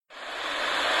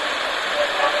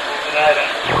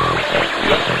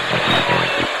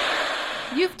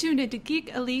You've tuned into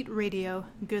Geek Elite Radio.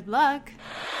 Good luck.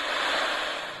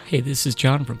 Hey, this is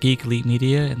John from Geek Elite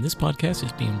Media, and this podcast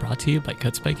is being brought to you by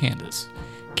Cuts by Candace.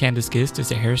 Candace Gist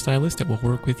is a hairstylist that will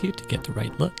work with you to get the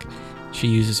right look. She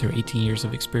uses her 18 years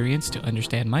of experience to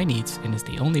understand my needs and is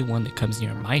the only one that comes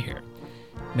near my hair.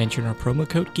 Mention our promo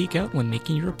code GEEKOUT when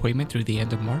making your appointment through the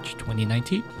end of March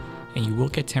 2019, and you will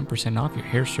get 10% off your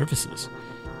hair services.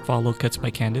 Follow Cuts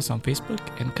by Candace on Facebook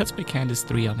and Cuts by Candace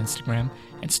 3 on Instagram,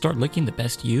 and start looking the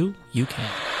best you can.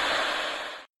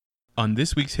 On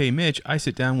this week's Hey Mitch, I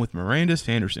sit down with Miranda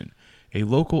Sanderson, a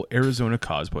local Arizona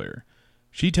cosplayer.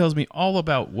 She tells me all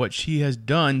about what she has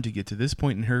done to get to this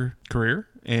point in her career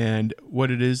and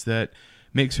what it is that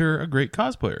makes her a great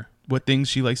cosplayer, what things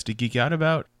she likes to geek out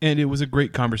about, and it was a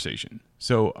great conversation.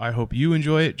 So I hope you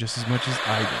enjoy it just as much as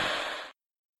I did.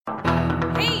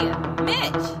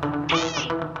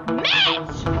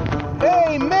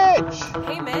 Hey, Mitch!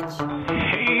 Hey, Mitch! Hey, Mitch! Hey, Mitch!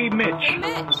 Hey, Mitch!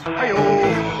 Hey, Mitch!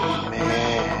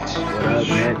 What up,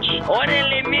 Mitch?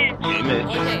 Orderly Mitch. Hey,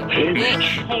 Mitch. Hey,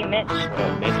 Mitch.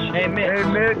 Hey,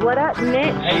 Mitch. What up,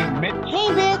 Mitch? Hey, Mitch. Hey,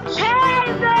 Mitch. What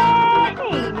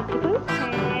up, Mitch?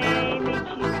 Hey,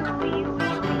 Mitch. Hey,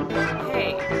 Mitch.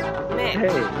 Hey, Mitch. Hey, Mitch.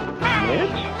 Hey,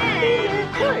 Mitch! Hey,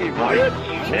 Mitch? Hey, Wyatt.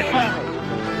 Hey,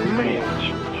 Mitch.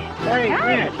 Hey,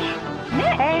 Mitch.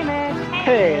 Hey, Mitch.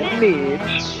 Hey,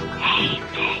 Mitch.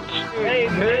 Hey,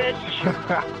 Mitch.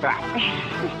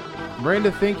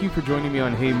 Miranda, thank you for joining me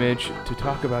on Hey Mitch to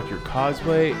talk about your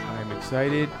cosplay. I'm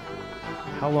excited.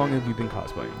 How long have you been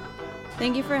cosplaying?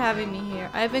 Thank you for having me here.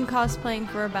 I've been cosplaying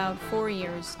for about 4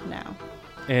 years now.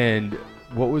 And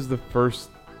what was the first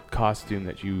costume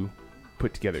that you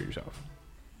put together yourself?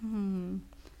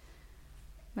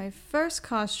 My first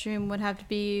costume would have to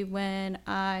be when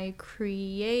I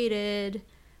created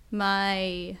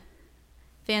my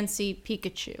fancy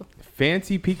Pikachu.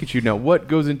 Fancy Pikachu. Now, what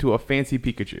goes into a fancy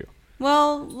Pikachu?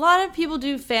 Well, a lot of people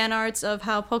do fan arts of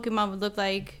how Pokemon would look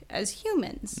like as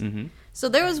humans. Mm-hmm. So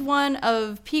there was one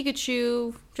of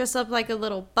Pikachu dressed up like a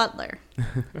little butler.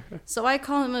 So I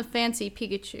call him a fancy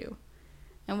Pikachu.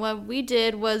 And what we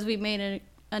did was we made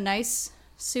a nice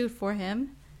suit for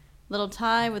him. Little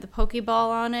tie with a Pokeball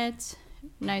on it.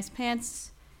 Nice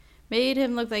pants. Made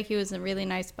him look like he was a really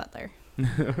nice butler.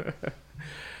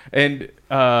 And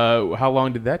how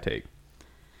long did that take?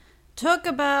 Took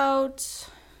about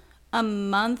a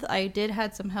month. I did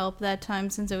had some help that time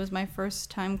since it was my first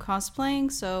time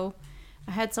cosplaying. So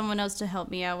I had someone else to help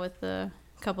me out with a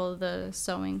couple of the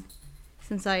sewing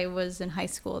since I was in high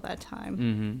school at that time.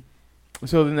 Mm-hmm.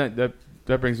 So then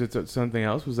that brings us to something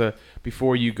else. Was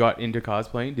before you got into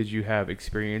cosplaying, did you have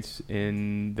experience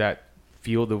in that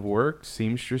field of work,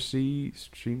 seamstressy,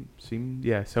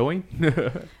 sewing?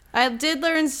 I did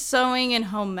learn sewing in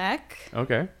home ec.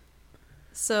 Okay.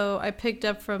 So I picked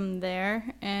up from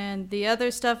there. And the other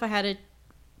stuff I had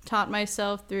taught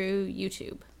myself through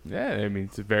YouTube. Yeah, I mean,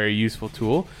 it's a very useful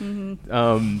tool.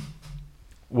 Mm-hmm.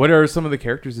 What are some of the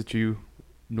characters that you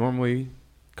normally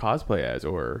cosplay as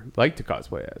or like to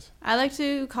cosplay as? I like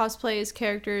to cosplay as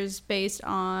characters based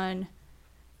on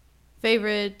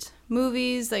favorite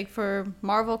movies, like for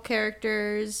Marvel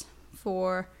characters,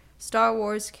 for Star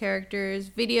Wars characters,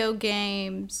 video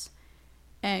games,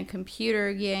 and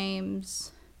computer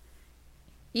games.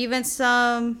 Even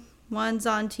some ones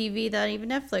on TV that even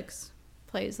Netflix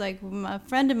plays. Like a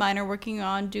friend of mine are working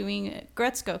on doing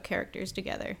Gretzko characters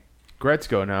together.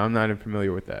 Gretzko, now I'm not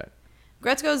familiar with that.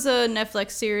 Gretzko's a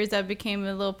Netflix series that became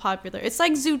a little popular. It's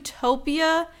like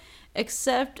Zootopia,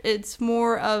 except it's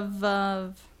more of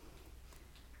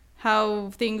how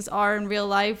things are in real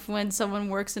life when someone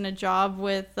works in a job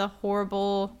with a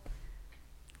horrible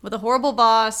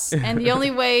boss, and the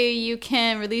only way you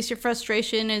can release your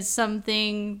frustration is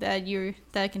something that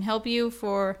can help you.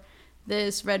 For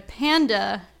this red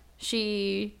panda,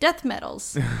 she death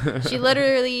metals. She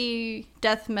literally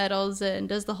death metals and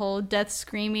does the whole death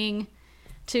screaming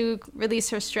to release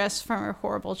her stress from her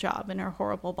horrible job and her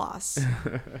horrible boss.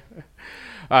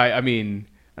 I mean,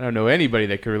 I don't know anybody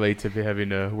that could relate to having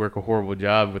to work a horrible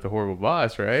job with a horrible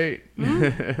boss, right?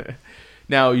 Mm-hmm.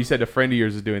 Now, you said a friend of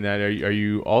yours is doing that. Are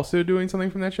you also doing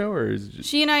something from that show, or is it just...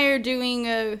 She and I are doing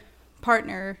a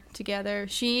partner together.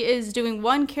 She is doing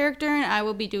one character, and I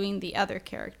will be doing the other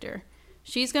character.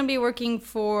 She's going to be working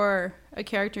for a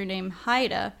character named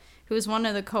Haida, who is one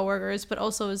of the coworkers, but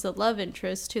also is the love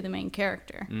interest to the main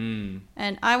character. Mm.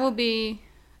 And I will be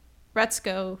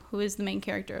Gretzko, who is the main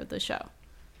character of the show.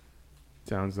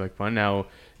 Sounds like fun. Now,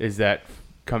 is that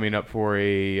coming up for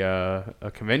a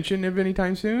convention of any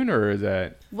time soon, or is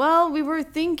that... Well, we were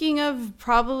thinking of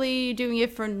probably doing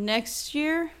it for next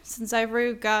year, since I've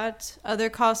already got other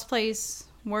cosplays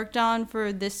worked on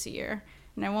for this year.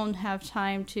 And I won't have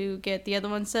time to get the other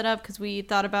one set up because we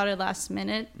thought about it last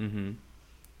minute. Mm-hmm.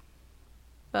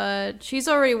 But she's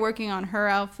already working on her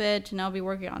outfit, and I'll be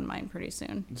working on mine pretty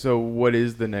soon. So what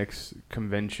is the next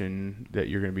convention that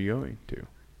you're going to be going to?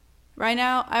 Right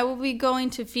now, I will be going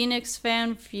to Phoenix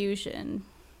Fan Fusion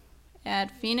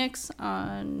at Phoenix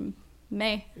on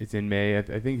May. It's in May. I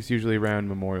think it's usually around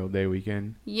Memorial Day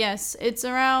weekend. Yes, it's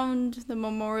around the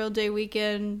Memorial Day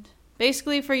weekend.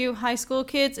 Basically, for you high school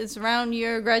kids, it's around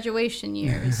your graduation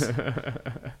years.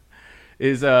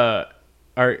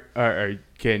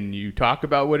 Can you talk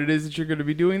about what it is that you're going to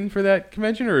be doing for that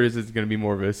convention, or is it going to be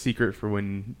more of a secret for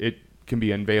when it can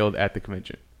be unveiled at the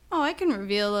convention? Oh, I can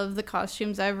reveal of the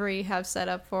costumes I already have set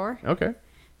up for. Okay.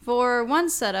 For one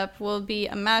setup will be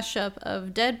a mashup of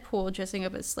Deadpool dressing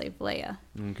up as Slave Leia.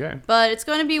 Okay. But it's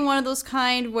going to be one of those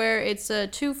kind where it's a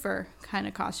twofer kind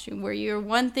of costume, where you're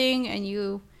one thing and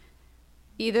you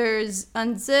either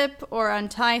unzip or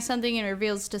untie something and it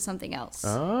reveals to something else.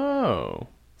 Oh.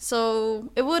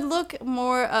 So it would look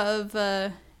more of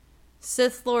a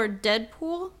Sith Lord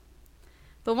Deadpool.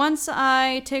 But once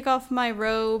I take off my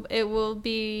robe, it will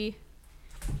be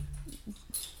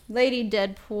Lady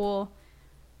Deadpool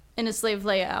in a Slave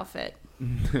Leia outfit.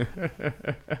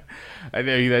 I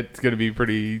think that's going to be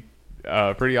pretty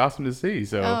awesome to see.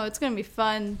 So. Oh, it's going to be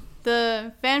fun.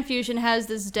 The Fan Fusion has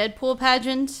this Deadpool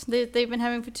pageant that they've been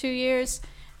having for 2 years,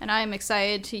 and I'm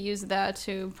excited to use that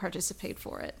to participate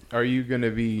for it. Are you going to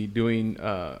be doing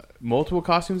multiple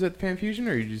costumes at the Fan Fusion,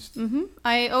 or are you just... Mm-hmm.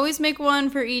 I always make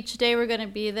one for each day we're going to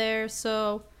be there,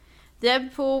 so the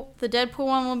Deadpool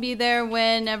one will be there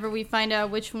whenever we find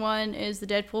out which one is the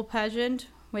Deadpool pageant,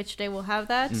 which day we'll have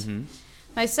that. Mm-hmm.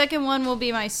 My second one will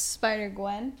be my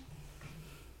Spider-Gwen,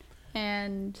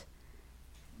 and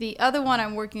the other one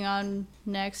I'm working on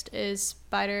next is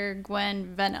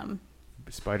Spider-Gwen Venom.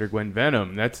 Spider-Gwen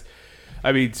Venom.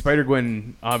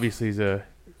 Spider-Gwen obviously is a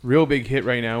real big hit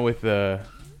right now with the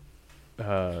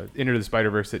Into the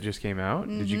Spider-Verse that just came out.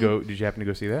 Mm-hmm. Did you happen to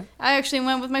go see that? I actually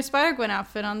went with my Spider-Gwen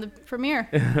outfit on the premiere.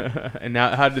 And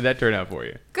now, how did that turn out for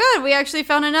you? Good. We actually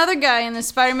found another guy in the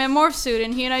Spider-Man morph suit,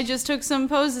 and he and I just took some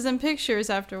poses and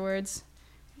pictures afterwards.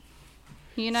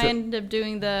 He and I ended up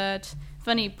doing that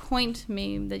funny point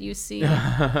meme that you see in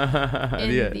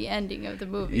the ending of the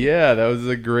movie. Yeah, that was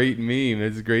a great meme.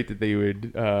 It's great that they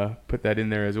would put that in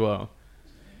there as well.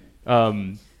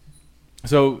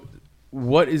 So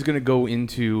what is going to go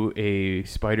into a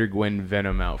Spider-Gwen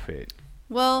Venom outfit?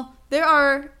 Well,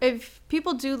 if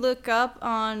people do look up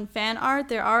on fan art,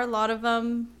 there are a lot of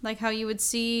them, like how you would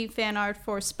see fan art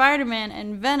for Spider-Man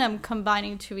and Venom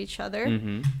combining to each other.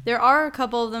 Mm-hmm. There are a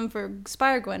couple of them for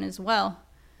Spider-Gwen as well.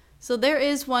 So there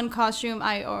is one costume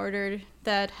I ordered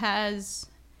that has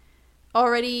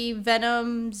already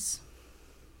Venom's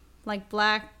like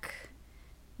black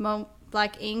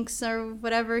inks or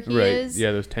whatever he is.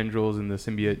 Yeah, those tendrils and the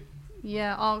symbiote.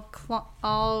 Yeah,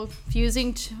 all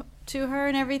fusing to her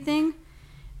and everything.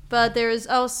 But there is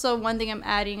also one thing I'm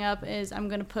adding up is I'm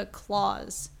going to put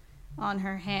claws on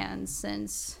her hands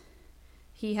since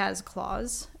he has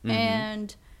claws. Mm-hmm.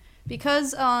 And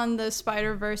because on the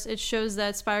Spider-Verse it shows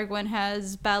that Spider-Gwen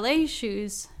has ballet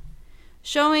shoes,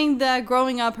 showing that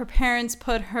growing up her parents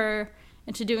put her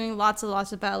into doing lots and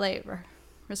lots of ballet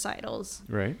recitals.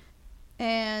 Right.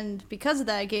 And because of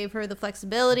that, I gave her the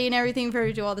flexibility and everything for her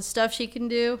to do all the stuff she can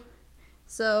do.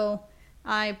 So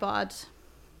I bought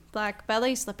black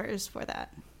ballet slippers for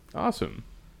that. Awesome.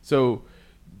 So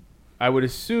I would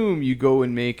assume you go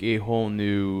and make a whole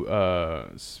new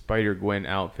Spider-Gwen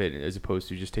outfit as opposed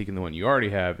to just taking the one you already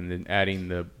have and then adding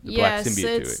the black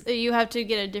symbiote to it. You have to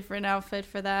get a different outfit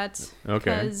for that. Okay.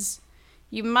 Because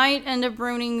you might end up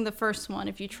ruining the first one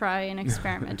if you try and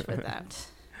experiment with that.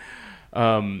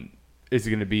 Is it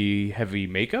going to be heavy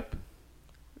makeup?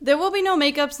 There will be no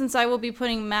makeup since I will be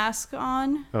putting mask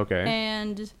on. Okay.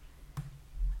 And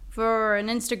for an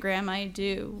Instagram,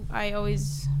 I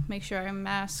always make sure I'm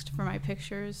masked for my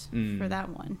pictures for that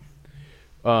one.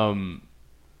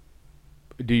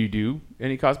 Do you do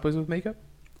any cosplays with makeup?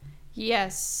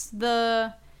 Yes.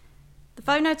 The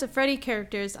Five Nights at Freddy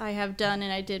characters I have done,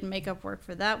 and I did makeup work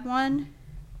for that one.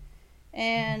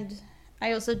 And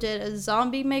I also did a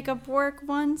zombie makeup work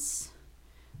once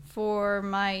for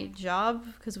my job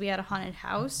because we had a haunted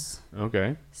house.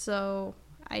 Okay. So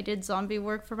I did zombie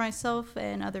work for myself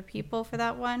and other people for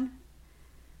that one.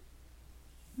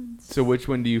 So which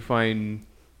one do you find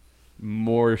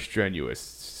more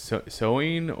strenuous,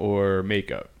 sewing or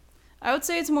makeup? I would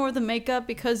say it's more the makeup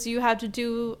because you have to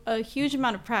do a huge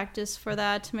amount of practice for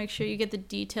that to make sure you get the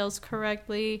details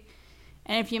correctly.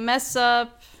 And if you mess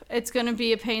up, it's going to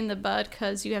be a pain in the butt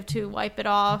because you have to wipe it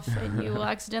off and you will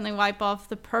accidentally wipe off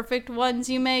the perfect ones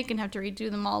you make and have to redo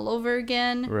them all over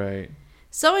again. Right.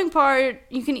 Sewing part,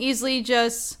 you can easily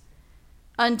just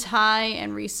untie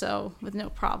and resew with no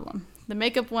problem. The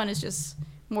makeup one is just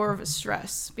more of a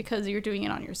stress because you're doing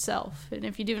it on yourself. And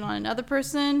if you do it on another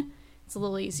person, it's a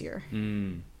little easier.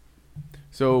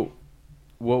 So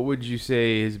what would you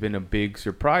say has been a big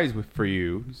surprise for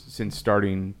you since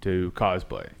starting to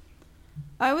cosplay?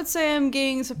 I would say I'm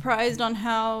getting surprised on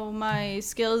how my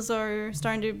skills are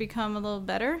starting to become a little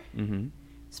better.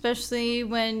 Especially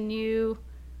when you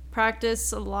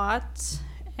practice a lot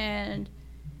and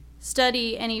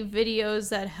study any videos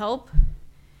that help.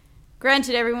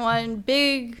 Granted, everyone,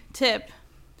 big tip,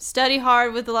 study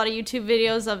hard with a lot of YouTube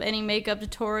videos of any makeup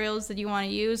tutorials that you want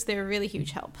to use. They're a really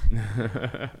huge help.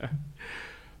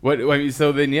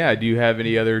 So then, do you have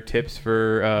any other tips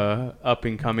for up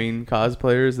and coming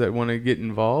cosplayers that want to get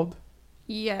involved?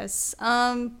 Yes.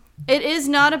 It is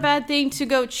not a bad thing to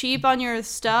go cheap on your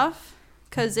stuff,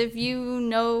 because if you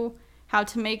know how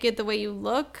to make it the way you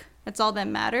look, that's all that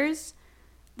matters.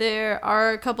 There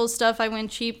are a couple stuff I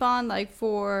went cheap on, like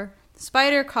for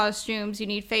spider costumes, you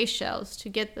need face shells to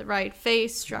get the right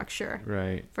face structure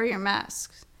for your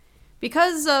masks.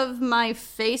 Because of my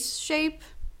face shape,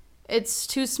 it's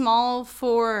too small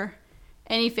for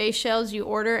any face shells you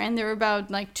order, and they're about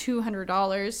like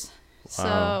 $200.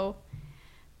 Wow.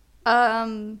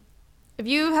 So, if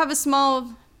you have a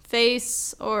small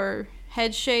face or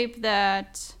head shape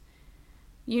that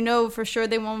you know for sure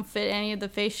they won't fit any of the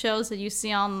face shells that you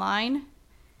see online,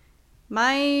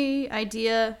 my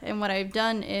idea and what I've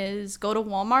done is go to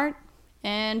Walmart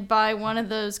and buy one of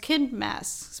those kid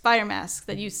masks, spider masks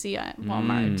that you see at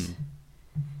Walmart.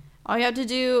 All you have to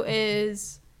do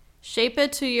is shape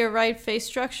it to your right face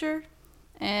structure,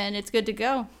 and it's good to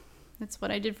go. That's what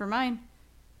I did for mine.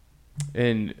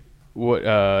 And what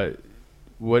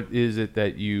is it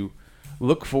that you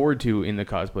look forward to in the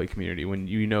cosplay community when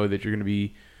you know that you're going to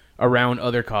be around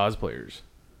other cosplayers?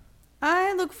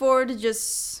 I look forward to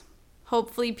just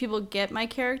hopefully people get my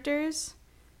characters,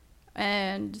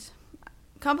 and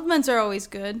compliments are always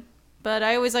good, but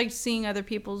I always like seeing other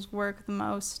people's work the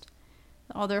most.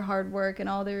 All their hard work and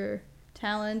all their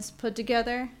talents put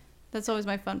together. That's always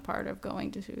my fun part of going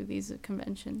to these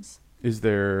conventions. Is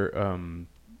there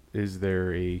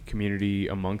a community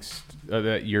amongst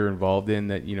that you're involved in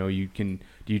that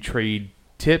do you trade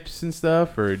tips and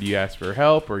stuff, or do you ask for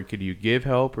help, or could you give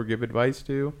help or give advice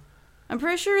to? I'm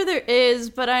pretty sure there is,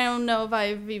 but I don't know if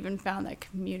I've even found that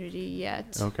community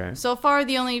yet. Okay. So far,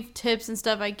 the only tips and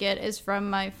stuff I get is from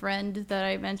my friend that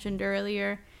I mentioned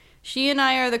earlier. She and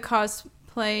I are the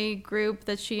cosplay group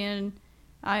that she and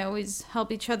I always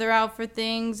help each other out for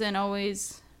things and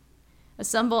always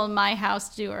assemble in my house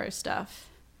to do our stuff.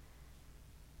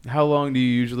 How long do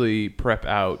you usually prep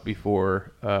out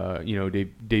before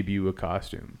debut a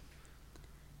costume?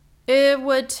 It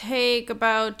would take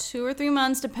about 2 or 3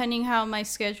 months depending how my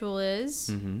schedule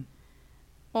is.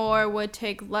 Or it would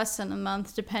take less than a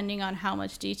month depending on how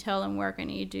much detail and work I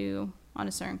need to do on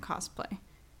a certain cosplay.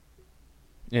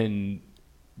 And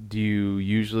do you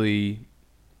usually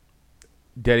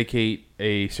dedicate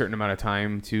a certain amount of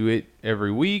time to it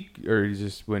every week, or is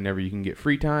just whenever you can get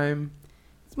free time?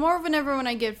 It's more of whenever when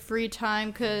I get free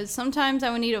time, because sometimes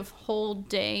I would need a whole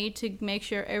day to make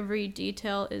sure every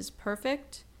detail is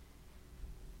perfect.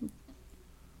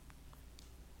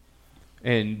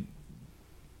 And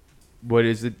what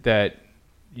is it that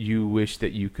you wish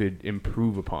that you could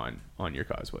improve upon on your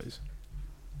cosplays?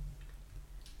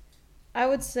 I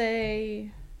would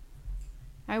say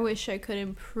I wish I could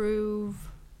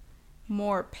improve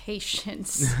more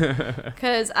patience,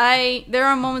 because there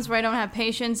are moments where I don't have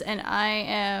patience, and I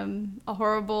am a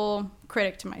horrible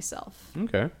critic to myself.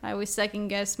 Okay. I always second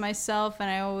guess myself, and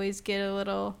I always get a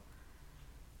little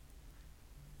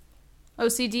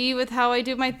OCD with how I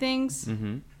do my things.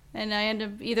 And I end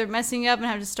up either messing up and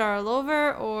have to start all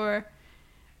over, or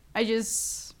I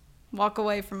just walk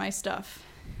away from my stuff.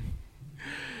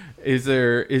 Is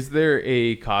there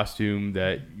a costume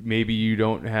that maybe you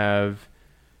don't have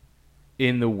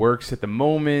in the works at the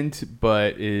moment,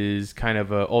 but is kind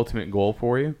of a ultimate goal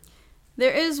for you?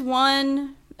 There is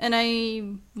one, and I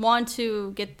want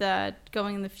to get that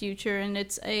going in the future, and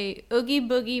it's a Oogie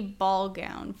Boogie ball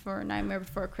gown for Nightmare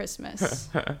Before Christmas.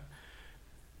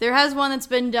 There has one that's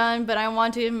been done, but I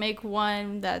want to make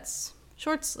one that's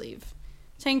short sleeve,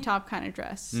 tank top kind of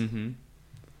dress. And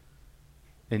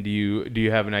do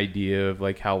you have an idea of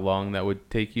like how long that would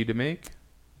take you to make?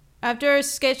 After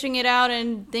sketching it out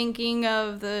and thinking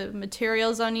of the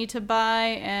materials I need to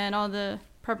buy and all the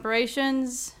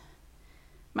preparations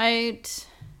might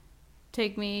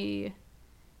take me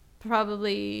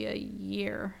probably a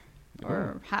year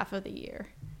or half of the year.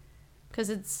 Because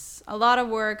it's a lot of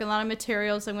work, a lot of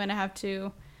materials I'm going to have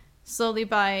to slowly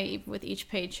buy with each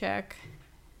paycheck.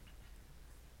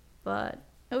 But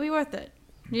it'll be worth it.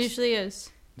 It usually is.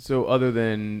 So other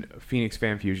than Phoenix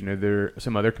Fan Fusion, are there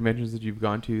some other conventions that you've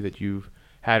gone to that you've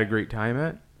had a great time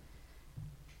at?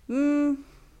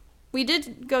 We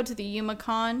did go to the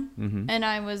YumaCon, and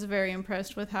I was very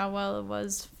impressed with how well it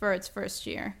was for its first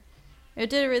year. It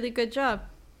did a really good job.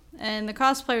 And the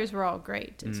cosplayers were all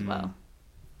great as well.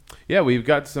 Yeah, we've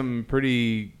got some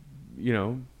pretty,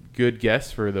 good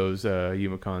guests for those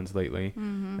YumaCons lately,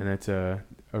 and that's a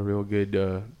real good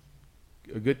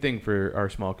a good thing for our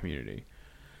small community.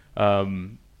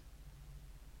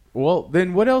 Well,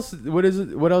 then what else? What is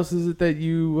it? What else is it that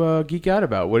you geek out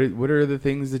about? What are the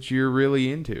things that you're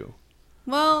really into?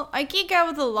 Well, I geek out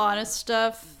with a lot of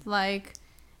stuff. Like,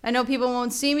 I know people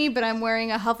won't see me, but I'm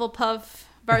wearing a Hufflepuff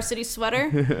varsity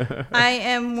sweater. I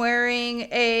am wearing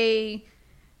a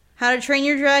How to Train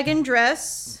Your Dragon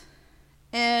dress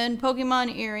and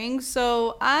Pokemon earrings.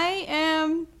 So I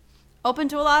am open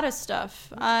to a lot of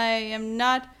stuff. I'm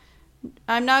not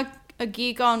a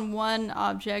geek on one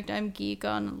object. I'm geek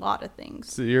on a lot of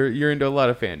things. So you're into a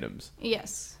lot of fandoms.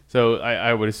 Yes. So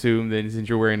I would assume that since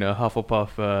you're wearing a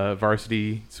Hufflepuff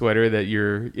varsity sweater that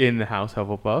you're in the house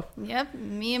Hufflepuff. Yep.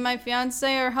 Me and my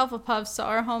fiance are Hufflepuffs, so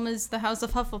our home is the house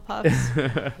of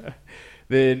Hufflepuffs.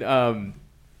 Then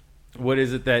what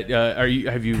is it that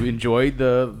have you enjoyed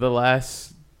the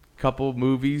last couple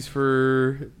movies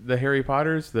for the Harry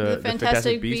Potters, the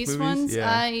Fantastic Beasts movies? ones?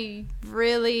 Yeah. I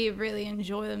really, really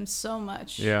enjoy them so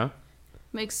much. Yeah.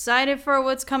 I'm excited for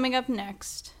what's coming up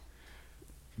next.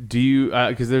 Do you,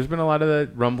 because there's been a lot of the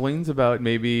rumblings about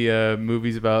maybe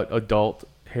movies about adult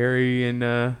Harry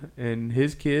and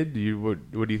his kid.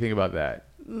 What do you think about that?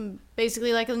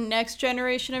 Basically like the next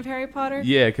generation of Harry Potter?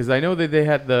 Yeah, because I know that they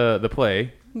had the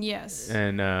play. Yes.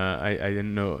 And I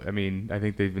didn't know. I mean, I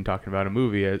think they've been talking about a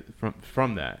movie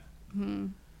from that.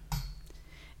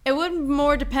 It would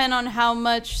more depend on how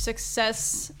much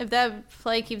success, if that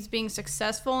play keeps being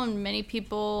successful and many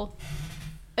people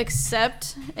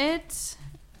accept it,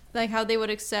 like how they would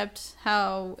accept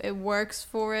how it works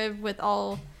for it with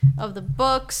all of the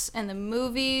books and the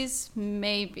movies,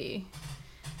 maybe.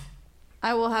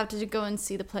 I will have to go and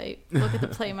see the play, look at the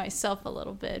play myself a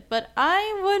little bit. But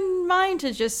I wouldn't mind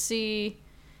to just see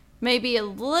maybe a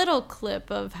little clip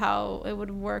of how it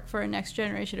would work for a next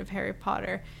generation of Harry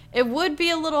Potter. It would be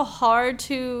a little hard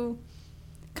to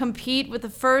compete with the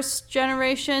first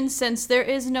generation since there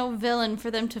is no villain for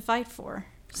them to fight for,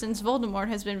 since Voldemort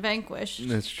has been vanquished.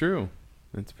 That's true.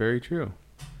 That's very true.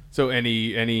 So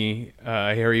any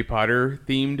Harry Potter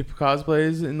themed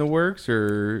cosplays in the works,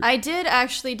 or? I did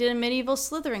a medieval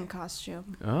Slytherin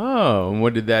costume. Oh, and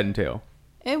what did that entail?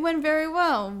 It went very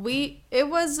well. It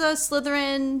was a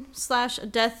Slytherin / a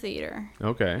Death Eater.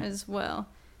 Okay. As well.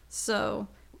 So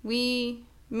me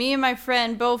and my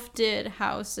friend both did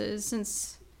houses.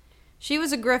 Since she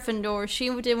was a Gryffindor, she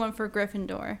did one for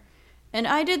Gryffindor. And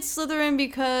I did Slytherin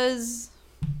because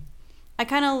I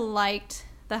kind of liked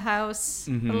the house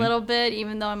a little bit,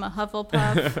 even though I'm a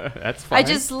Hufflepuff. That's fine. I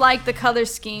just like the color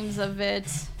schemes of it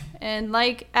and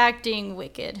like acting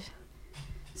wicked.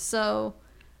 So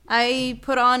I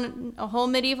put on a whole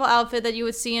medieval outfit that you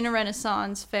would see in a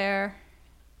Renaissance fair.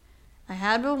 I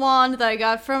had a wand that I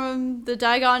got from the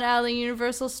Diagon Alley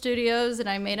Universal Studios, and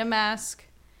I made a mask.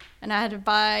 And I had to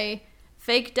buy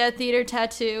fake Death Eater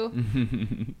tattoo.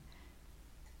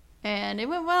 And it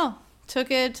went well.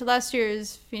 Took it to last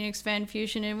year's Phoenix Fan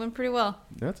Fusion, and it went pretty well.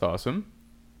 That's awesome.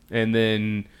 And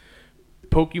then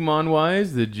Pokemon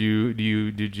wise, did you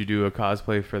do a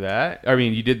cosplay for that? I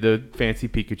mean, you did the fancy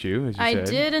Pikachu, as you said. I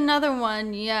did another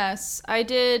one, yes. I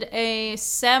did a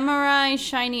Samurai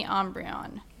Shiny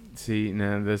Umbreon. See,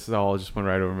 now this is all just went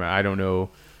right over my. I don't know.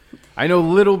 I know a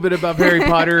little bit about Harry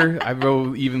Potter. I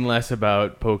know even less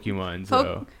about Pokemon.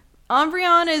 So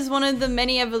Umbreon is one of the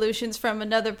many evolutions from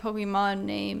another Pokemon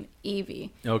named Eevee.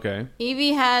 Okay.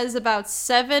 Eevee has about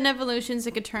 7 evolutions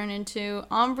it could turn into.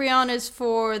 Umbreon is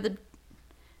for the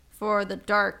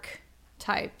dark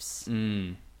types.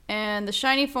 And the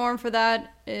shiny form for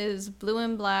that is blue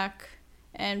and black.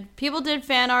 And people did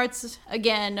fan arts,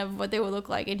 again, of what they would look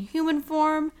like in human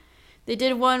form. They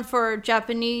did one for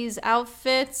Japanese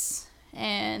outfits,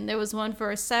 and there was one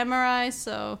for a samurai,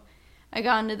 so I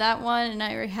got into that one, and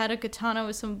I already had a katana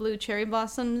with some blue cherry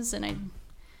blossoms, and I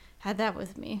had that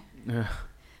with me.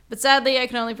 But sadly, I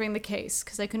can only bring the case,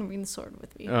 because I couldn't bring the sword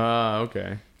with me.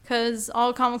 Okay. because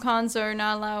all Comic-Cons are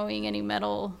not allowing any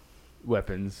metal.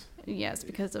 Weapons. Yes,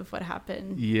 because of what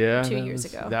happened Yeah. 2 years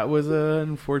ago. That was an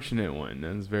unfortunate one.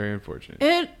 That was very unfortunate.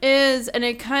 It is, and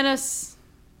it kind of...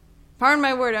 Pardon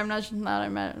my word, I'm not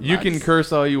You can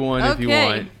curse all you want if you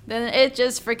want. Then it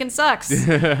just freaking sucks.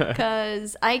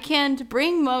 Because I can't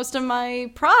bring most of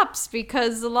my props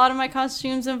because a lot of my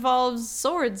costumes involves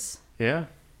swords. Yeah.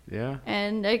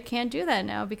 And I can't do that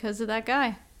now because of that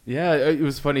guy. Yeah, it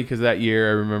was funny because that year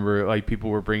I remember like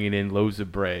people were bringing in loaves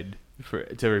of bread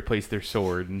to replace their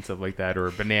sword and stuff like that, or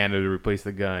a banana to replace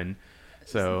the gun.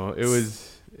 So it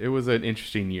was an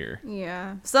interesting year.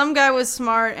 Yeah. Some guy was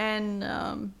smart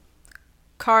and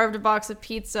carved a box of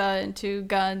pizza into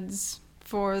guns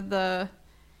for the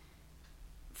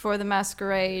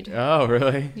masquerade. Oh,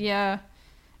 really? Yeah.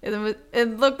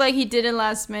 It looked like he did it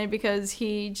last minute because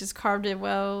he just carved it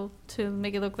well to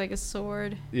make it look like a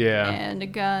sword. Yeah. And a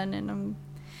gun, and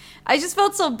I just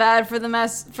felt so bad for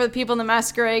the people in the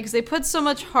masquerade because they put so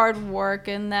much hard work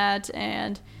in that,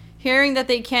 and hearing that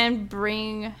they can't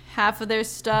bring half of their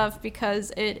stuff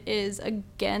because it is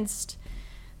against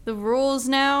the rules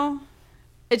now,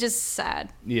 it's just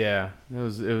sad. Yeah, it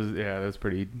was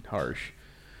pretty harsh.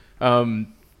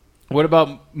 What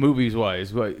about movies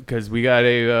wise? Because we got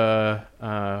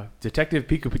a Detective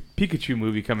Pikachu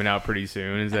movie coming out pretty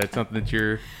soon. Is that something that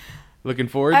you're looking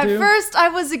forward to? At first, I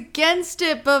was against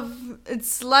it, but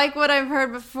it's like what I've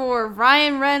heard before.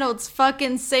 Ryan Reynolds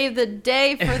fucking saved the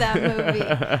day for that movie.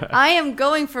 I am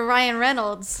going for Ryan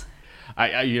Reynolds.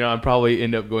 I'd probably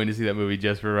end up going to see that movie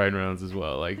just for Ryan Reynolds as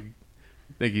well. Like,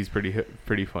 I think he's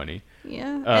pretty funny.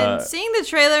 Yeah, and seeing the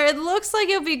trailer, it looks like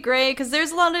it'll be great because there's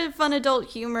a lot of fun adult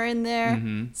humor in there.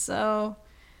 Mm-hmm. So,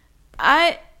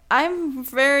 I'm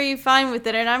very fine with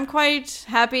it, and I'm quite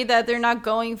happy that they're not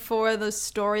going for the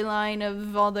storyline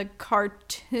of all the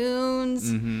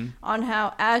cartoons on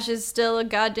how Ash is still a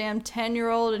goddamn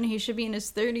 10-year-old and he should be in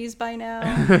his 30s by now.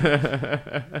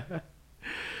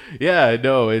 Yeah,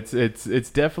 no, it's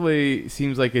definitely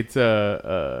seems like it's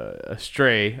a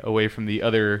stray away from the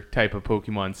other type of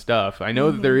Pokemon stuff. I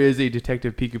know that there is a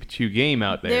Detective Pikachu game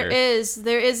out there.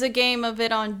 There is a game of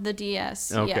it on the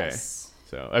DS. Okay. Yes.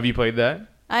 So, have you played that?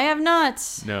 I have not.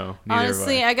 No, neither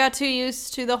honestly, have I got too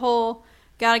used to the whole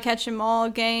gotta catch 'em all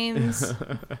games,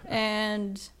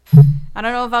 and I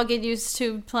don't know if I'll get used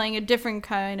to playing a different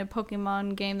kind of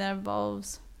Pokemon game that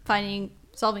involves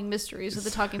solving mysteries with a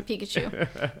talking Pikachu.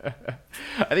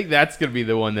 I think that's going to be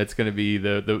the one that's going to be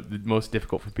the most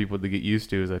difficult for people to get used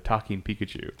to, is a talking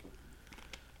Pikachu.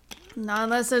 Not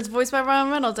unless it's voiced by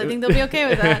Ryan Reynolds. I think they'll be okay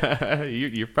with that.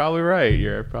 You're probably right.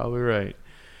 You're probably right.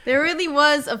 There really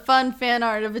was a fun fan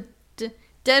art of a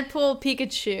Deadpool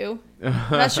Pikachu.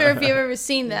 Not sure if you've ever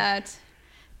seen that,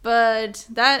 but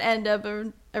that ended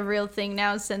up a real thing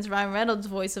now since Ryan Reynolds'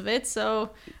 voice of it. So,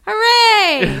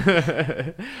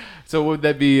 hooray! So would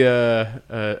that be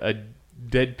a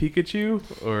dead Pikachu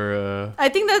or? I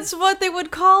think that's what they would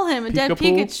call him, a dead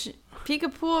Pikapool? Pikachu.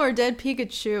 Pikapool or dead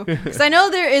Pikachu? Because I know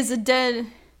there's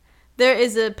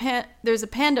a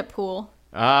Panda Pool.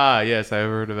 Ah, yes, I've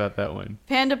heard about that one.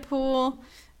 Panda Pool.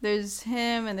 There's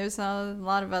him, and there's a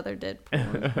lot of other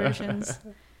Deadpool versions.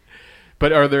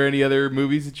 But are there any other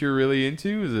movies that you're really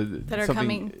into? Is it that are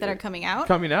coming out?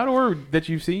 Coming out, or that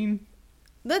you've seen?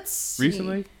 Let's see.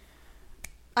 Recently?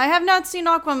 I have not seen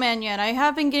Aquaman yet. I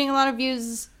have been getting a lot of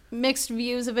mixed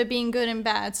views of it being good and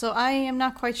bad, so I am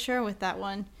not quite sure with that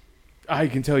one. I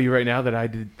can tell you right now that I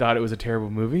thought it was a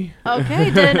terrible movie. Okay,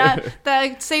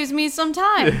 that saves me some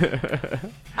time.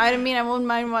 I mean, I wouldn't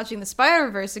mind watching the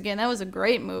Spider-Verse again. That was a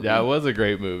great movie. That was a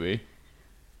great movie.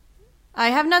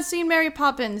 I have not seen Mary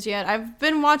Poppins yet. I've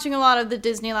been watching a lot of the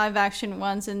Disney live-action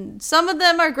ones, and some of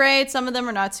them are great, some of them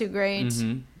are not too great.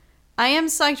 Mm-hmm. I am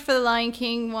psyched for the Lion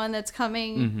King one that's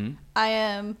coming.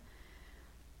 Mm-hmm.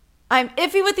 I'm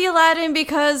iffy with the Aladdin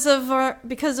because of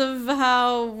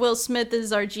how Will Smith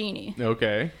is our genie.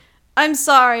 Okay. I'm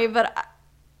sorry, but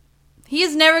he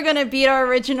is never gonna beat our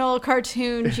original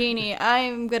cartoon genie.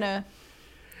 I'm gonna.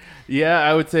 Yeah,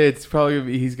 I would say it's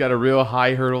probably he's got a real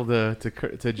high hurdle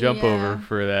to jump over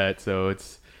for that. So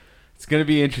it's gonna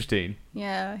be interesting.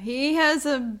 Yeah, he has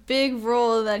a big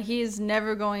role that he is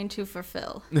never going to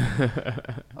fulfill,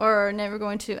 or never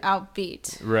going to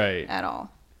outbeat. Right. At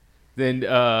all. Then,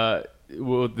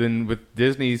 then with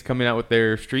Disney's coming out with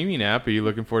their streaming app, are you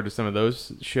looking forward to some of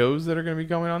those shows that are going to be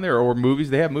coming on there, or movies?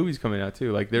 They have movies coming out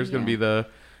too. Like there's going to be the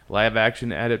live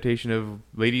action adaptation of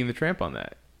Lady and the Tramp on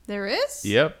that. There is?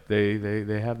 Yep,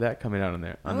 they have that coming out on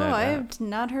there. I have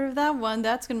not heard of that one.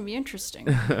 That's going to be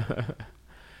interesting.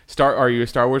 Are you a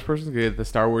Star Wars person? The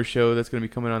Star Wars show that's going to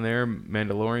be coming on there,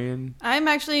 Mandalorian. I'm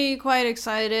actually quite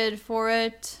excited for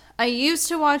it. I used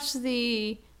to watch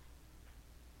the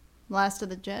Last of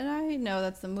the Jedi. No,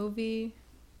 that's the movie.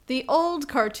 The old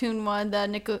cartoon one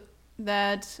that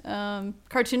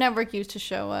Cartoon Network used to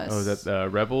show us. Oh, is that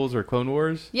Rebels or Clone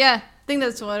Wars? Yeah, I think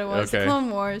that's what it was. Okay. The Clone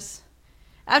Wars.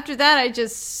 After that, I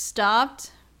just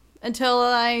stopped until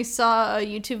I saw a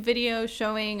YouTube video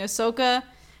showing Ahsoka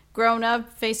grown up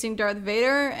facing Darth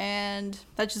Vader, and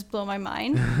that just blew my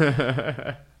mind.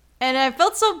 And I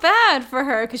felt so bad for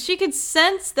her because she could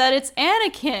sense that it's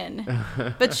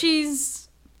Anakin, but she's,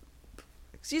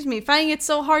 finding it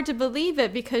so hard to believe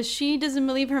it because she doesn't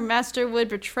believe her master would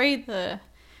betray the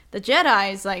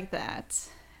Jedis like that.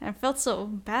 And I felt so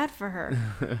bad for her.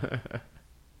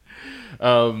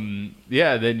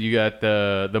 Yeah, then you got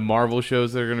the Marvel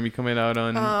shows that are going to be coming out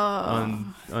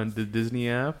on the Disney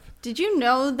app. Did you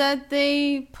know that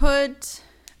they put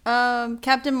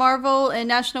Captain Marvel in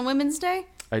National Women's Day?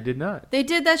 I did not. They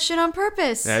did that shit on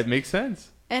purpose. That makes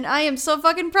sense. And I am so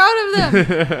fucking proud of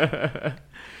them.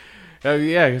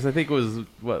 Yeah, because I think it was,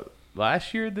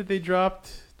 last year that they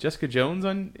dropped Jessica Jones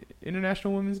on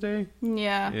International Women's Day?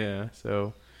 Yeah. Yeah,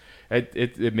 so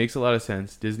it makes a lot of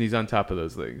sense. Disney's on top of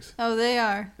those things. Oh, they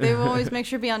are. They will always make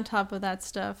sure to be on top of that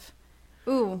stuff.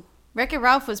 Ooh, Wreck-It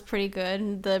Ralph was pretty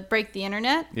good. The Break the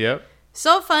Internet. Yep.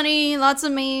 So funny. Lots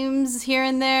of memes here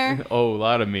and there. Oh, a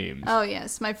lot of memes. Oh,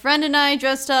 yes. My friend and I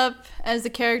dressed up as the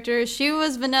characters. She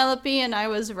was Vanellope and I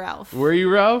was Ralph. Were you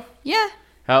Ralph? Yeah.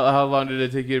 How long did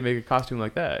it take you to make a costume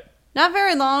like that? Not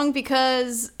very long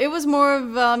because it was more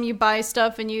of you buy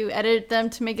stuff and you edit them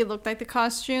to make it look like the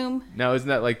costume. Now, isn't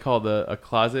that like called a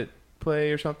closet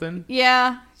play or something?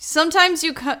 Yeah. Sometimes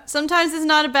sometimes it's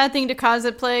not a bad thing to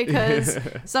cosplay because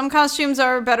some costumes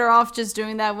are better off just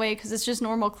doing that way because it's just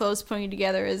normal clothes putting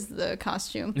together as the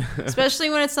costume. Especially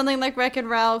when it's something like Wreck-It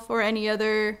Ralph or any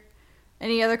other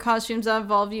costumes that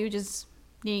involve you just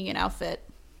needing an outfit.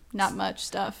 Not much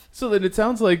stuff. So then it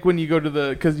sounds like when you go to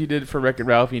because you did it for Wreck-It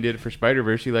Ralph and you did it for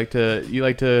Spider-Verse, you like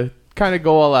to kind of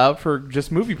go all out for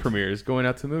just movie premieres, going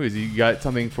out to movies. You got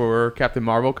something for Captain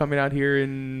Marvel coming out here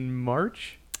in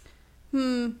March?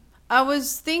 I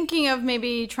was thinking of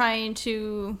maybe trying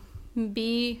to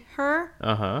be her.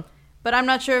 Uh-huh. But I'm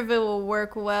not sure if it will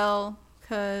work well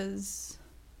because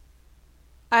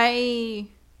I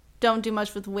don't do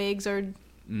much with wigs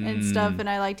and stuff, and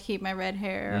I like to keep my red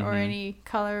hair or any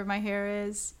color my hair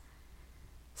is.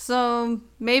 So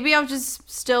maybe I'll just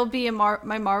still be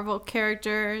my Marvel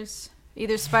characters,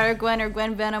 either Spider-Gwen or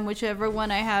Gwen Venom, whichever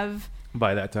one I have.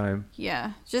 By that time.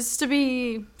 Yeah, just to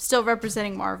be still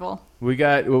representing Marvel. We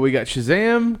got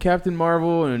Shazam, Captain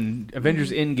Marvel, and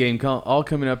Avengers Endgame all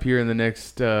coming up here in the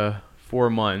next 4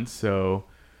 months. So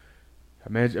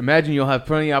imagine you'll have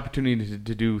plenty of opportunity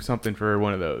to do something for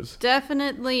one of those.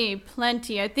 Definitely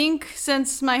plenty. I think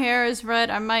since my hair is red,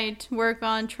 I might work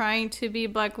on trying to be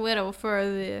Black Widow for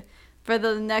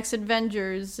the next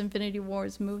Avengers Infinity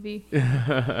Wars movie.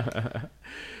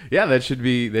 Yeah, that should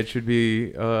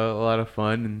be a lot of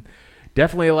fun, and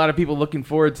definitely a lot of people looking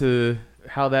forward to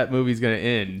how that movie's going to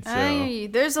end. So.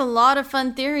 There's a lot of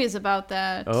fun theories about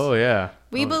that. Oh yeah.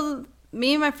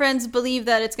 Me and my friends believe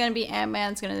that it's going to be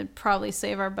Ant-Man's going to probably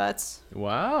save our butts.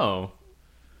 Wow.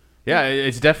 Yeah,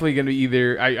 it's definitely going to be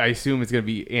either. I assume it's going to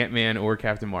be Ant-Man or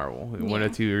Captain Marvel. Yeah. One or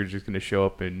two are just going to show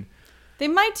up and. They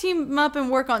might team up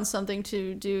and work on something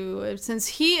to do since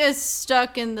he is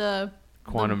stuck in the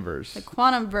Quantumverse. The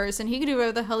Quantumverse, and he could do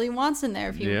whatever the hell he wants in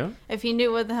there if he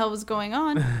knew what the hell was going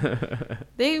on.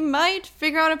 They might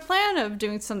figure out a plan of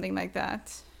doing something like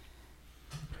that.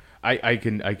 I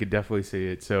could definitely see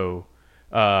it. So,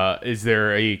 is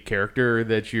there a character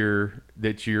that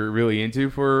you're really into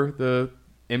for the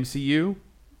MCU?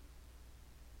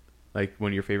 Like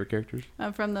one of your favorite characters?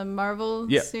 From the Marvel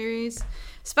series?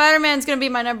 Spider-Man's going to be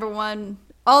my number one.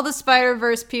 All the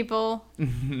Spider-Verse people,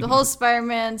 the whole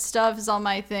Spider-Man stuff is all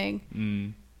my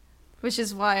thing. Which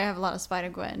is why I have a lot of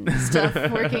Spider-Gwen stuff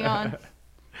working on.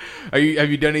 Have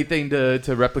you done anything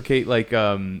to replicate like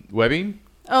webbing?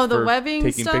 Oh, the webbing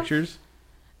taking stuff? Pictures?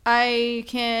 I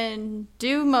can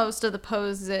do most of the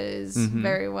poses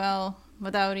very well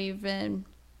without even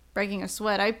breaking a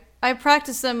sweat. I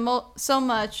practice them so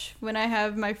much when I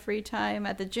have my free time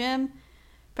at the gym.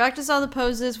 Practice all the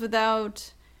poses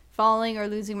without falling or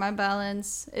losing my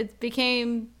balance. It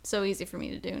became so easy for me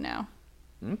to do now.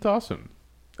 That's awesome.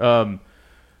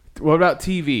 What about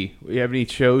TV? Do you have any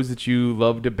shows that you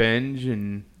love to binge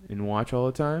and watch all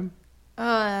the time? Oh,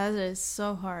 that is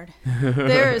so hard.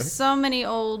 There are so many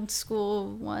old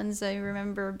school ones I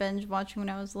remember binge watching when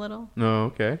I was little. Oh,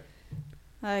 okay.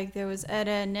 Like there was Ed,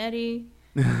 Edd and Eddy.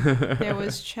 There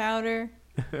was Chowder.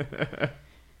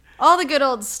 All the good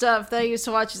old stuff that I used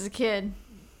to watch as a kid.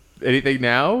 Anything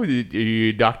now? Are you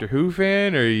a Doctor Who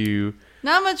fan? Or are you?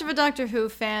 Not much of a Doctor Who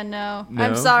fan, no. No?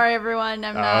 I'm sorry, everyone.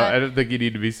 I'm not. I don't think you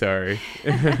need to be sorry.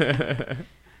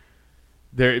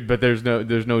 There's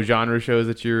no genre shows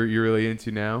that you're really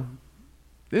into now.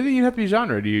 It doesn't even have to be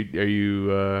genre. Are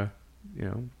you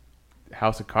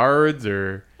House of Cards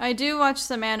or? I do watch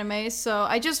some anime, so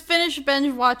I just finished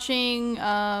binge watching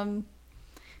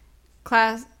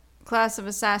Class of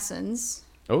Assassins.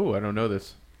 Oh, I don't know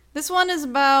this. This one is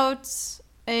about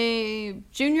a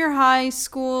junior high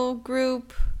school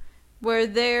group where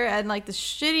they're at like the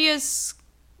shittiest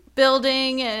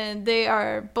building and they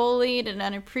are bullied and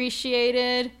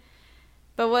unappreciated.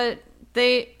 But what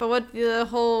the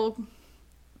whole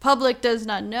public does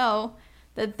not know,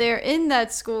 that they're in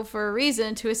that school for a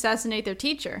reason, to assassinate their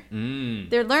teacher.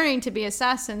 They're learning to be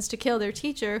assassins to kill their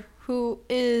teacher, who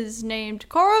is named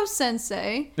Koro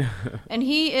Sensei, and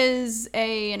he is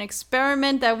an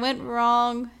experiment that went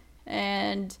wrong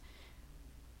and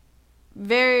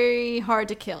very hard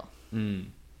to kill.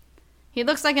 He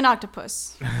looks like an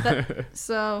octopus.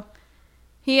 So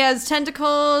he has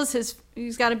tentacles,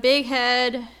 he's got a big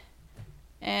head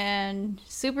and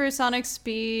supersonic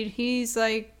speed. He's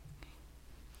like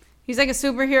a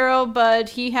superhero, but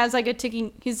he has like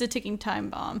he's a ticking time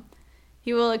bomb.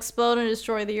 He will explode and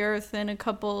destroy the earth in a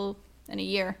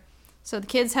year. So the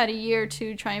kids had a year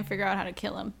to try and figure out how to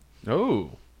kill him.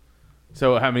 Oh.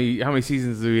 So how many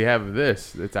seasons do we have of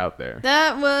this that's out there?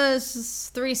 That was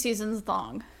 3 seasons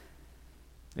long.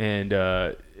 And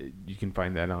you can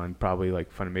find that on probably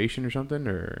like Funimation or something,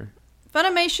 or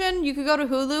Funimation, you could go to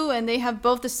Hulu and they have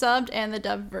both the subbed and the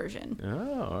dubbed version.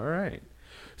 Oh, all right.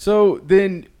 So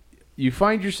then you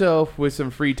find yourself with some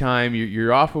free time.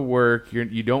 You're off of work.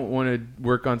 You don't want to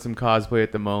work on some cosplay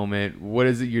at the moment. What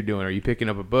is it you're doing? Are you picking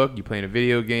up a book? You playing a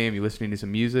video game? You listening to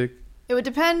some music? It would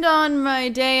depend on my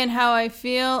day and how I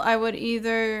feel. I would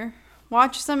either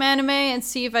watch some anime and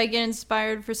see if I get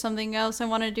inspired for something else I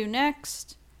want to do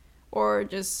next, or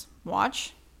just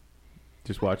watch.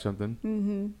 Just watch something?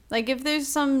 Mm-hmm. Like if there's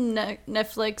some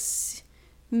Netflix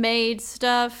made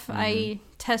stuff, I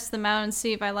test them out and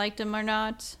see if I liked them or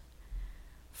not.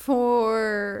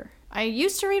 I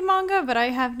used to read manga, but I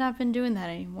have not been doing that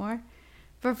anymore.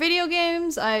 For video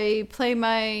games, I play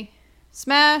my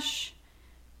Smash.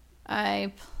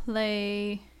 I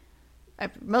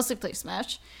mostly play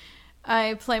Smash.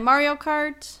 I play Mario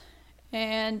Kart,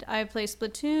 and I play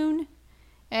Splatoon,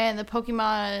 and the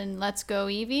Pokemon Let's Go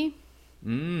Eevee.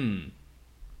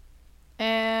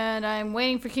 And I'm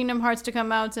waiting for Kingdom Hearts to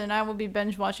come out, and I will be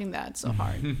binge watching that so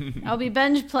hard. I'll be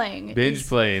binge playing. Binge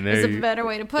playing. Is a better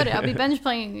way to put it. I'll be binge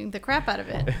playing the crap out of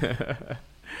it.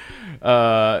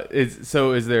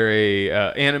 Is there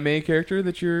a anime character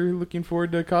that you're looking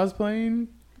forward to cosplaying?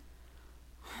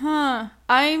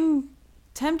 I'm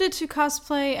tempted to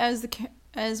cosplay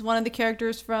as one of the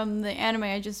characters from the anime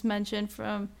I just mentioned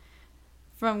from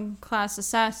Class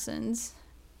Assassins.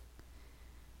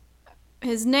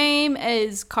 His name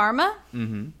is Karma.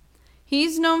 Mm-hmm.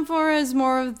 He's known for as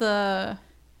more of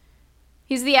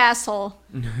he's the asshole.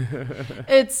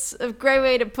 It's a great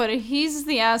way to put it. He's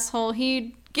the asshole.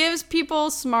 He gives people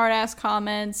smart-ass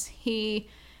comments. He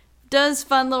does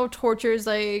fun little tortures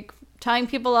like tying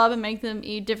people up and make them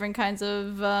eat different kinds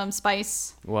of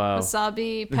spice. Wow.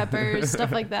 Wasabi, peppers,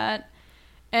 stuff like that.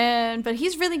 But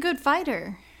he's a really good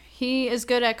fighter. He is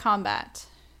good at combat.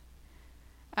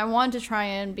 I want to try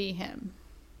and be him.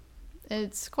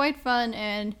 It's quite fun,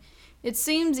 and it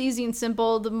seems easy and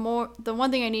simple. The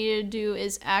one thing I need to do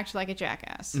is act like a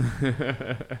jackass.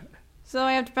 So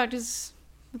I have to practice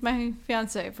with my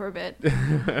fiance for a bit.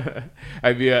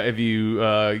 Have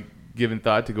you given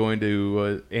thought to going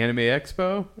to Anime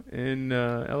Expo in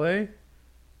LA?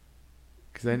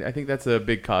 Because I think that's a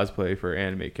big cosplay for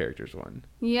anime characters one.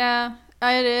 Yeah,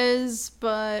 it is,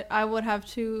 but I would have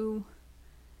to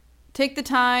take the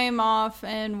time off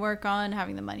and work on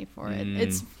having the money for it.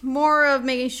 It's more of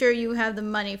making sure you have the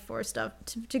money for stuff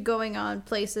to going on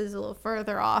places a little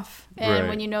further off, and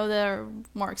when you know they're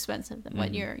more expensive than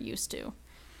what you're used to.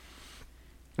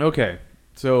 Okay,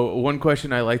 so one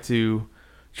question I like to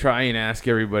try and ask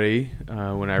everybody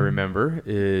when I remember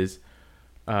is,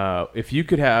 if you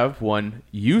could have one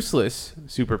useless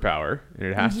superpower, and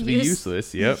it has to be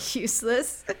useless,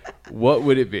 Useless. What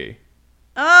would it be?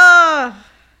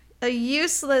 A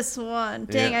useless one.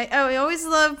 Dang, yeah. I always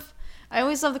love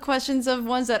the questions of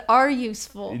ones that are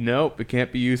useful. Nope, it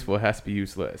can't be useful. It has to be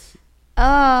useless.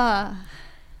 Put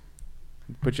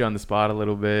you on the spot a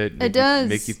little bit. It does.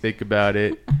 Make you think about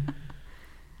it.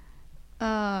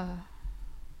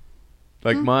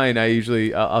 Like mine,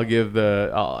 I'll give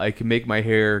I can make my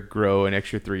hair grow an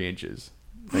extra 3 inches.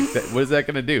 Like what is that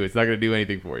going to do? It's not going to do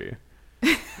anything for you.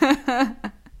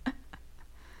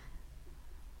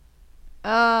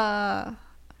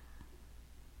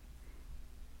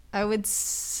 I would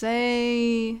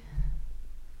say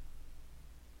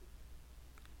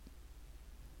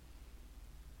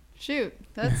shoot,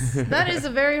 that is a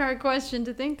very hard question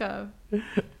to think of.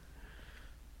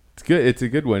 It's good. It's a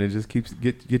good one. It just keeps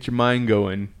get your mind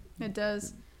going. It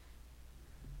does.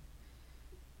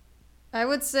 I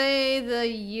would say the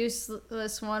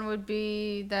useless one would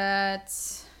be that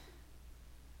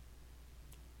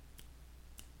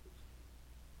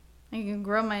I can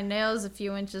grow my nails a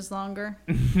few inches longer.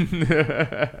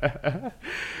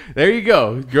 There you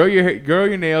go. Grow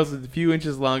your nails a few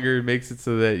inches longer. It makes it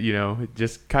so that it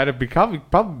just kind of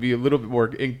probably be a little bit more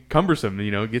cumbersome.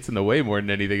 It gets in the way more than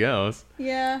anything else.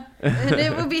 Yeah, and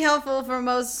it would be helpful for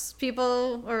most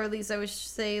people, or at least I would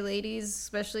say ladies,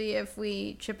 especially if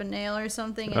we chip a nail or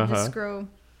something and just grow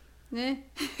a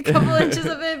couple inches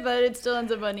of it, but it still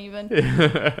ends up uneven.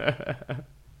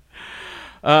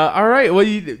 All right. Well,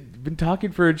 you've been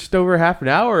talking for just over half an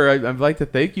hour. I'd like to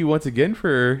thank you once again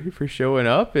for showing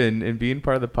up and being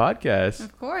part of the podcast.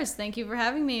 Of course. Thank you for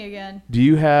having me again. Do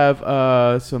you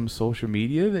have some social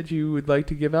media that you would like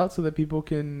to give out so that people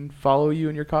can follow you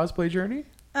in your cosplay journey?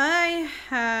 I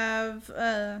have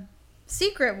a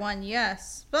secret one,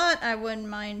 yes, but I wouldn't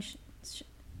mind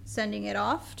sending it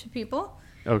off to people.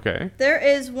 Okay. There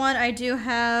is one I do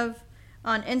have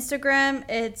on Instagram.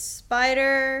 It's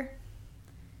Spider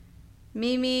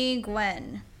Mimi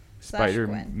Gwen. Spider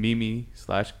Gwen. Mimi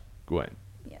 / Gwen.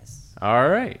 Yes. All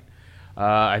right.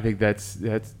 I think that's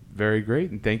very great,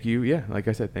 and thank you. Yeah, like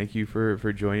I said, thank you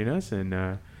for joining us, and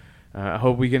I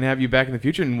hope we can have you back in the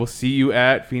future, and we'll see you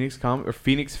at Phoenix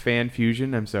Fan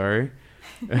Fusion. I'm sorry.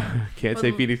 Can't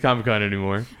say Phoenix Comic Con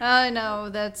anymore. I know,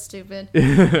 that's stupid.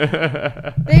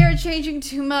 They are changing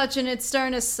too much and it's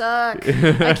starting to suck.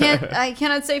 I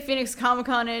cannot say Phoenix Comic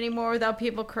Con anymore without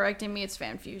people correcting me. It's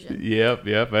Fan Fusion.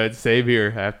 Yep. Same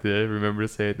here. I have to remember to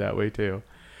say it that way too.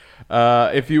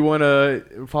 If you want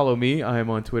to follow me, I am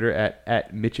on Twitter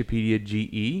at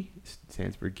MitchipediaGE.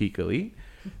 Stands for Geek Elite.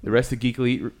 The rest of Geek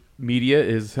Elite Media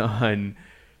is on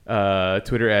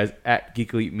Twitter as at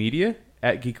Geek Elite Media.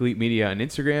 At Geek Elite Media on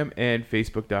Instagram, and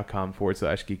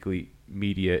Facebook.com/Geek Elite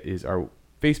Media is our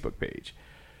Facebook page.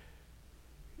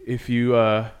 If you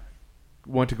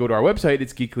want to go to our website,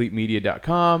 it's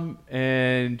geekelitemedia.com,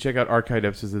 and check out archived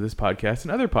episodes of this podcast and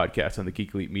other podcasts on the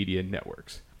Geek Elite Media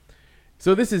networks.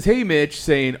 So this is Hey Mitch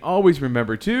saying, always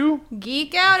remember to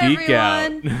geek out, geek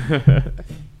everyone. Out.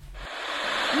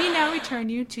 We now return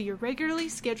you to your regularly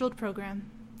scheduled program.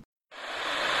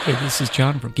 Hey, this is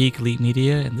John from Geek Elite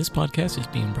Media, and this podcast is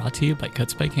being brought to you by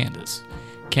Cuts by Candace.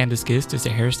 Candace Gist is a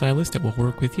hairstylist that will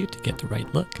work with you to get the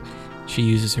right look. She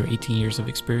uses her 18 years of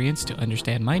experience to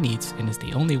understand my needs and is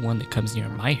the only one that comes near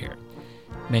my hair.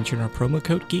 Mention our promo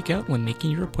code GEEKOUT when making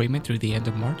your appointment through the end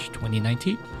of March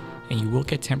 2019, and you will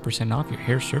get 10% off your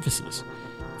hair services.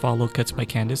 Follow Cuts by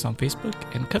Candace on Facebook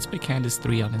and Cuts by Candace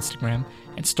 3 on Instagram,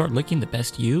 and start looking the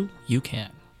best you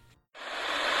can.